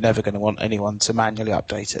DHCP, you're never going to want anyone to manually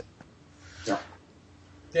update it. Yeah.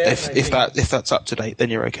 If that's up to date, then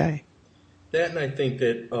you're okay. That, and I think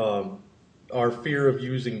that our fear of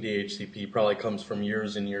using DHCP probably comes from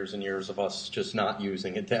years and years and years of us just not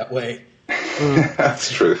using it that way.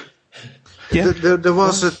 That's true. Yeah. There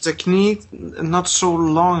was a technique not so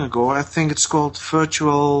long ago. I think it's called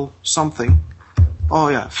virtual something. Oh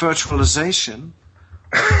yeah, virtualization.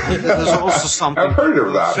 There's also something I've heard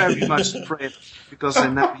of that. Very much afraid because I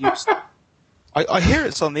never used it. I hear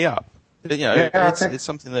it's on the up. You know, it's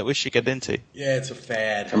something that we should get into. Yeah, it's a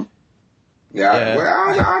fad. Yeah.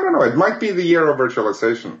 Well, I don't know. It might be the year of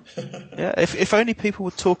virtualization. Yeah, if only people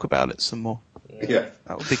would talk about it some more. Yeah,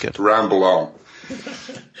 that would be good. Ramble on.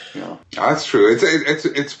 Yeah, that's true.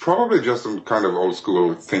 It's probably just some kind of old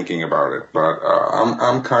school thinking about it, but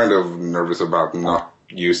I'm kind of nervous about not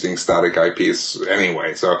using static IPs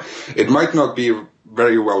anyway. So it might not be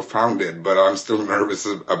very well founded, but I'm still nervous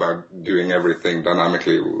about doing everything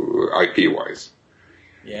dynamically IP wise.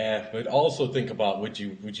 Yeah, but also think about would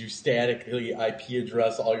you statically IP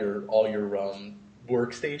address all your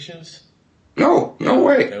workstations? No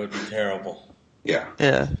way. That would be terrible. Yeah.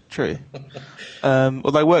 Yeah, true.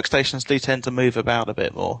 Although workstations do tend to move about a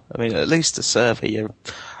bit more. I mean, at least a server, you're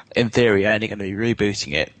in theory only going to be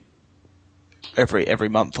rebooting it every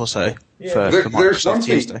month or so for Microsoft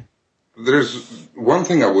Tuesday. There's one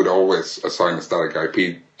thing I would always assign a static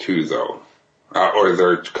IP to, though, or there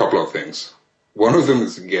are a couple of things. One of them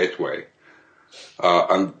is a gateway,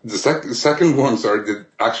 and the second ones are the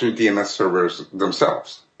actual DNS servers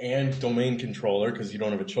themselves. And domain controller, because you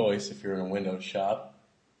don't have a choice if you're in a Windows shop.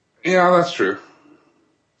 Yeah, that's true.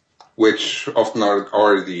 which often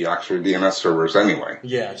are the actual DNS servers anyway.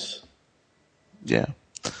 Yes. Yeah.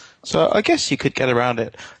 So I guess you could get around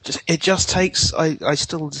it. It just takes. I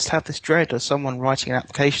still just have this dread of someone writing an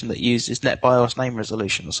application that uses NetBIOS name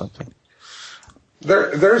resolution or something.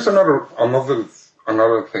 There's another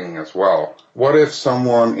thing as well. What if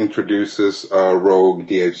someone introduces a rogue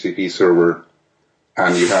DHCP server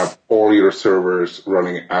and you have all your servers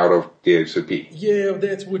running out of DHCP? Yeah,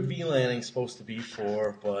 that's what VLANing's supposed to be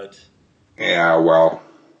for, but... Yeah, well...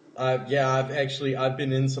 I've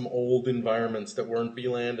been in some old environments that weren't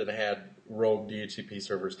VLAN and had rogue DHCP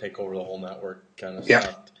servers take over the whole network, kind of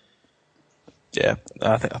sucked. Yeah,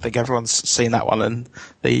 I think everyone's seen that one and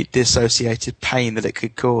the associated pain that it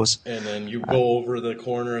could cause. And then you go over the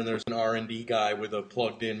corner and there's an R&D guy with a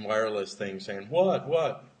plugged-in wireless thing saying,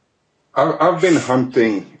 what? I've been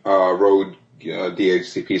hunting rogue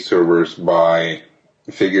DHCP servers by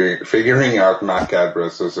figuring out MAC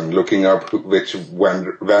addresses and looking up which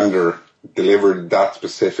vendor delivered that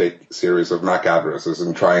specific series of MAC addresses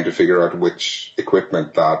and trying to figure out which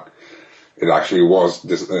equipment that it actually was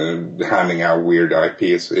handing out weird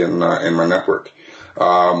IPs in my network.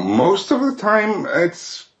 Most of the time,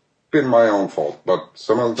 it's been my own fault, but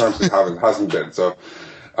some of the times it hasn't been. So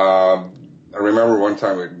I remember one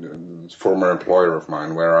time with a former employer of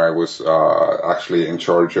mine where I was actually in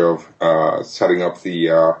charge of setting up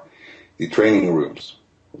the training rooms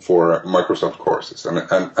for Microsoft courses, and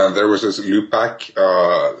there was this loopback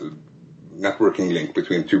networking link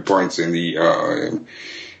between 2 points in the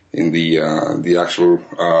actual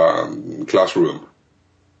classroom,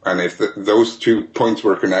 and if those 2 points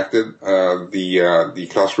were connected, the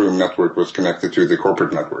classroom network was connected to the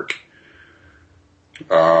corporate network.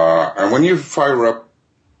 And when you fire up,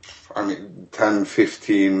 10,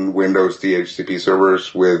 15 Windows DHCP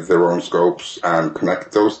servers with their own scopes and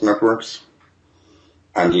connect those networks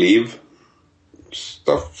and leave,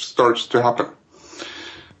 stuff starts to happen.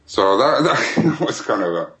 So that was kind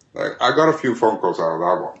of I got a few phone calls out of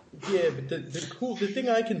that one. Yeah, but the thing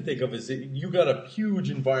I can think of is that you got a huge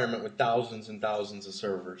environment with thousands and thousands of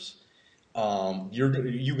servers. You're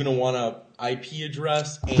going to want an IP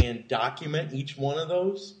address and document each one of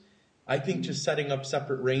those. I think just setting up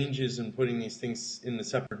separate ranges and putting these things in the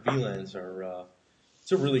separate VLANs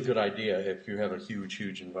it's a really good idea if you have a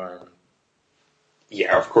huge environment.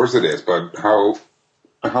 Yeah, of course it is. But how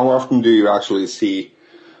often do you actually see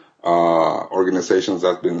organizations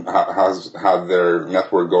that has had their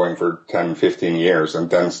network going for 10, 15 years and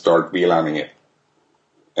then start VLANing it?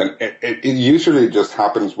 And it usually just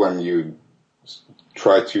happens when you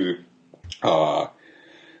try to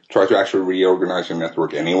actually reorganize your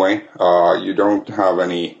network anyway. You don't have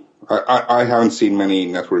any... I haven't seen many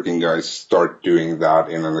networking guys start doing that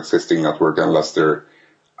in an existing network unless they're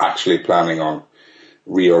actually planning on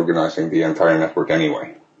reorganizing the entire network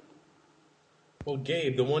anyway. Well,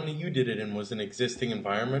 Gabe, the one that you did it in was an existing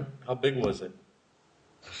environment. How big was it?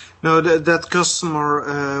 No, that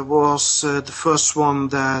customer was the first one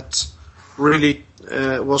that really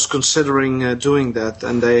was considering doing that,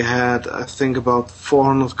 and they had, I think, about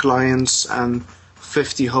 400 clients and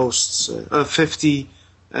 50 hosts, 50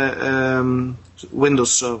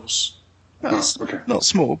 Windows servers. That's not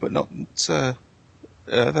small, but not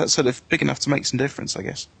that's sort of big enough to make some difference, I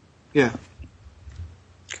guess. Yeah.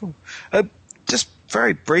 Cool. Just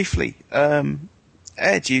very briefly,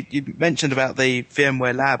 Ed, you mentioned about the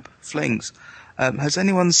VMware Lab flings. Has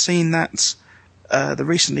anyone seen that, the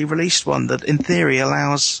recently released one that in theory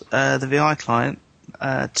allows the VI client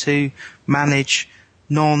to manage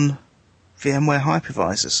non-VMware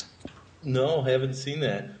hypervisors? No, I haven't seen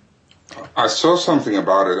that. I saw something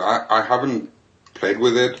about it. I haven't played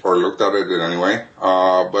with it or looked at it in any way,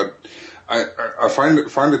 but I find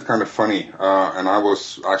it kind of funny, and I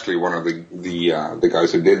was actually one of the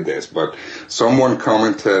guys who did this. But someone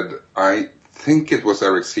commented, I think it was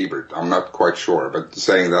Eric Siebert, I'm not quite sure, but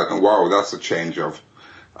saying that, wow, that's a change of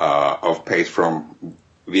pace from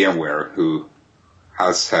VMware, who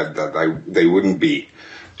has said that they wouldn't be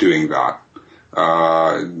doing that,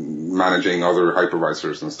 managing other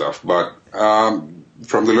hypervisors and stuff. But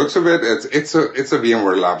from the looks of it, it's a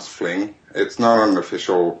VMware Labs fling. It's not an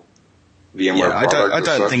official VMware product. I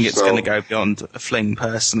don't think it's going to go beyond a fling,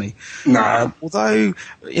 personally. No. Although,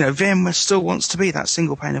 VMware still wants to be that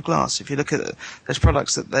single pane of glass. If you look at those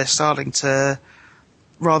products that they're starting to,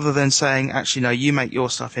 rather than saying, actually, no, you make your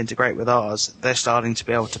stuff integrate with ours, they're starting to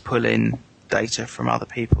be able to pull in data from other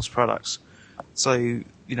people's products. So,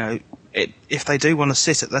 if they do want to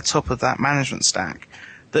sit at the top of that management stack,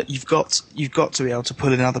 that you've got to be able to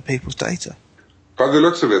pull in other people's data. By the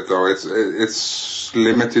looks of it, though, it's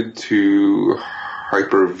limited to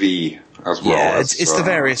Hyper-V as well. Yeah, it's the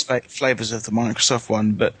various flavors of the Microsoft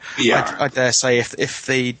one, but yeah. I dare say if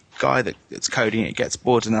the guy that's coding it gets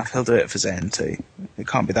bored enough, he'll do it for Zen too. It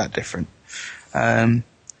can't be that different.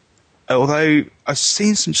 Although I've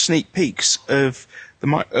seen some sneak peeks of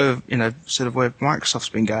sort of where Microsoft's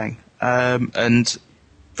been going, and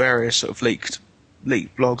various sort of leaked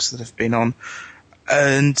blogs that have been on,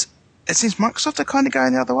 and it seems Microsoft are kind of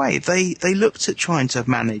going the other way. They looked at trying to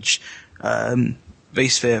manage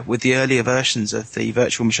vSphere with the earlier versions of the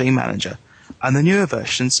Virtual Machine Manager, and the newer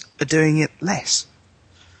versions are doing it less.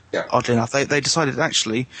 Yeah. Oddly enough, they decided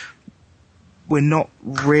actually we're not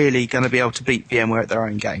really going to be able to beat VMware at their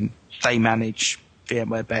own game. They manage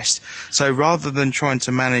VMware best. So rather than trying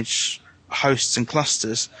to manage hosts and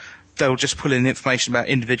clusters, they'll just pull in information about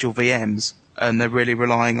individual VMs, and they're really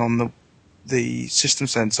relying on the system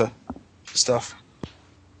center stuff.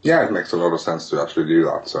 Yeah, it makes a lot of sense to actually do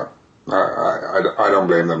that. So I don't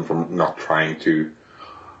blame them for not trying to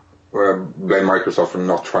blame Microsoft for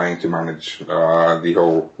not trying to manage the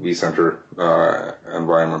whole vCenter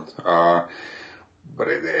environment. But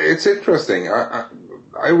it's interesting.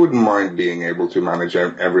 I wouldn't mind being able to manage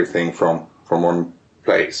everything from one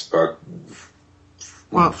place, but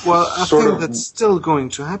well, I think that's still going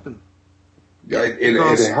to happen. Yeah,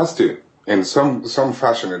 it has to. In some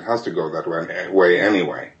fashion, it has to go that way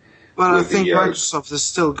anyway. Well, I think Microsoft is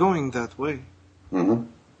still going that way. Mm-hmm.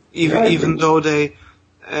 Even though they,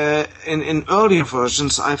 in earlier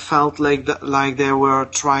versions, I felt like they were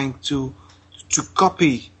trying to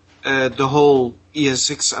copy the whole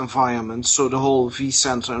ESX environment, so the whole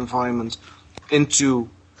vCenter environment, into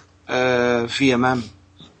VMM.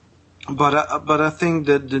 But I think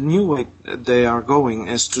that the new way they are going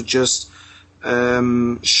is to just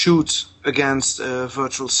shoot against a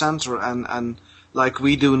virtual center and like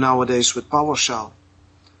we do nowadays with PowerShell.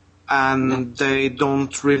 And they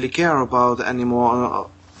don't really care about it anymore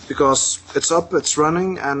because it's up, it's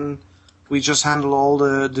running, and we just handle all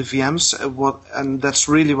the VMs, and that's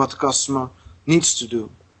really what the customer needs to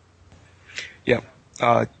do. Yeah,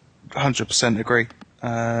 100% agree.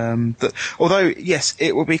 Although, yes,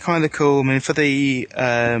 it would be kind of cool. I mean, for the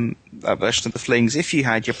that version of the Flings, if you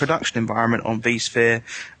had your production environment on vSphere,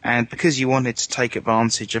 and because you wanted to take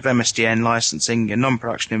advantage of MSDN licensing, your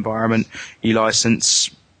non-production environment, you license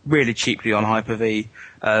really cheaply on Hyper-V,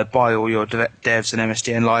 buy all your devs and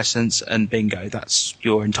MSDN license, and bingo, that's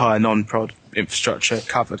your entire non-prod infrastructure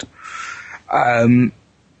covered. And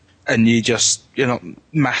you're not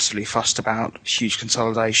massively fussed about huge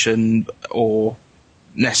consolidation or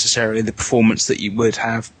necessarily the performance that you would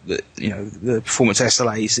have, the performance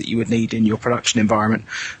SLAs that you would need in your production environment.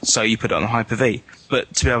 So you put it on Hyper-V,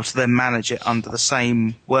 but to be able to then manage it under the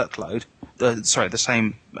same workload, the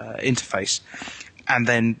same interface, and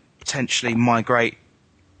then potentially migrate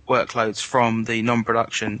workloads from the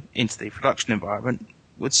non-production into the production environment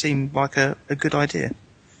would seem like a good idea.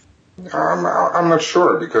 I'm not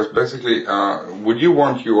sure, because basically, would you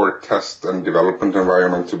want your test and development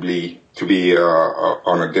environment to be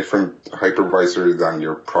on a different hypervisor than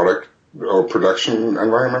your product or production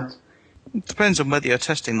environment? It depends on whether you're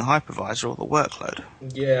testing the hypervisor or the workload.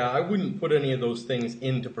 Yeah, I wouldn't put any of those things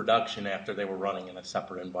into production after they were running in a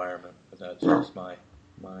separate environment. But that's just my.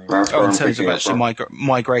 In terms of actually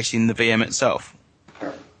migrating the VM itself.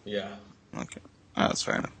 Yeah. Okay, that's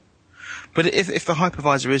fair enough. But if the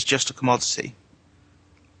hypervisor is just a commodity,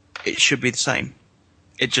 it should be the same.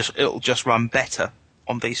 It'll just run better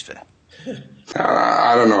on vSphere.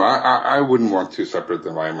 I don't know. I wouldn't want two separate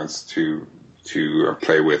environments to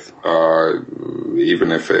play with,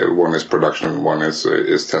 even if one is production and one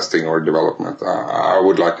is testing or development. I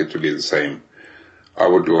would like it to be the same. I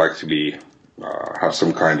would like to have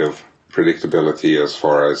some kind of predictability as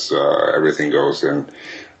far as everything goes, and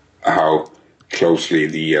how closely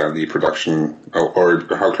the production or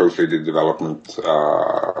how closely the development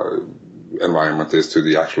environment is to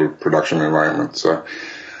the actual production environment. So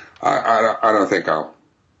I don't think I'll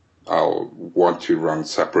want to run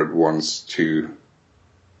separate ones, to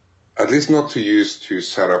at least not to use to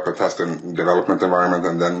set up a test and development environment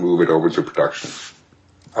and then move it over to production.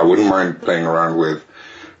 I wouldn't mind playing around with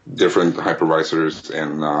different hypervisors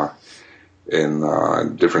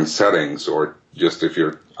in different settings, or just if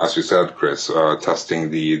you're, as you said, Chris, testing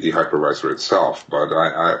the hypervisor itself. But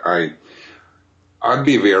I'd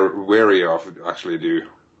be very wary of actually doing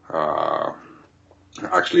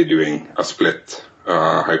a split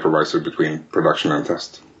hypervisor between production and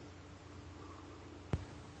test.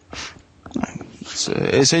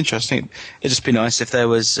 It's interesting. It'd just be nice if there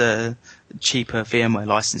was cheaper VMware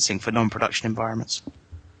licensing for non-production environments.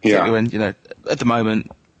 Yeah. When, at the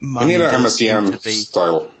moment, We need money an does seem MSDN to be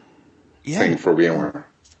style thing for VMware.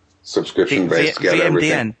 Subscription based, get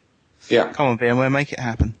everything. VMDN. Yeah. Come on, VMware, make it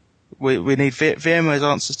happen. We need VMware's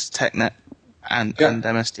answers to TechNet and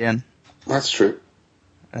MSDN. That's true.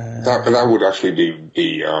 That would actually be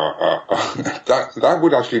that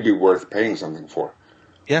would actually be worth paying something for.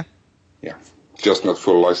 Yeah. Yeah. Just not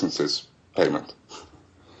full licenses payment.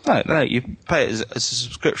 No, you pay it as a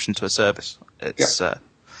subscription to a service. It's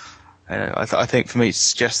I think for me to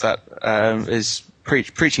suggest that is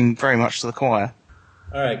preaching very much to the choir.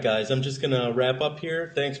 All right, guys, I'm just going to wrap up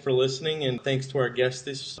here. Thanks for listening, and thanks to our guest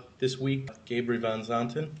this week, Gabriel Van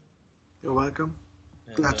Zanten. You're welcome.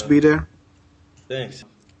 And, Glad to be there. Thanks.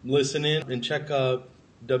 Listen in and check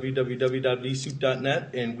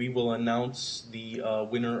www.vsoup.net, and we will announce the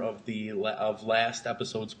winner of last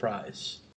episode's prize.